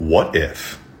what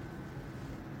if,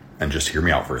 and just hear me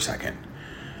out for a second,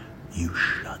 you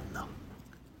shut them.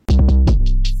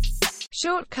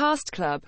 Shortcast Club.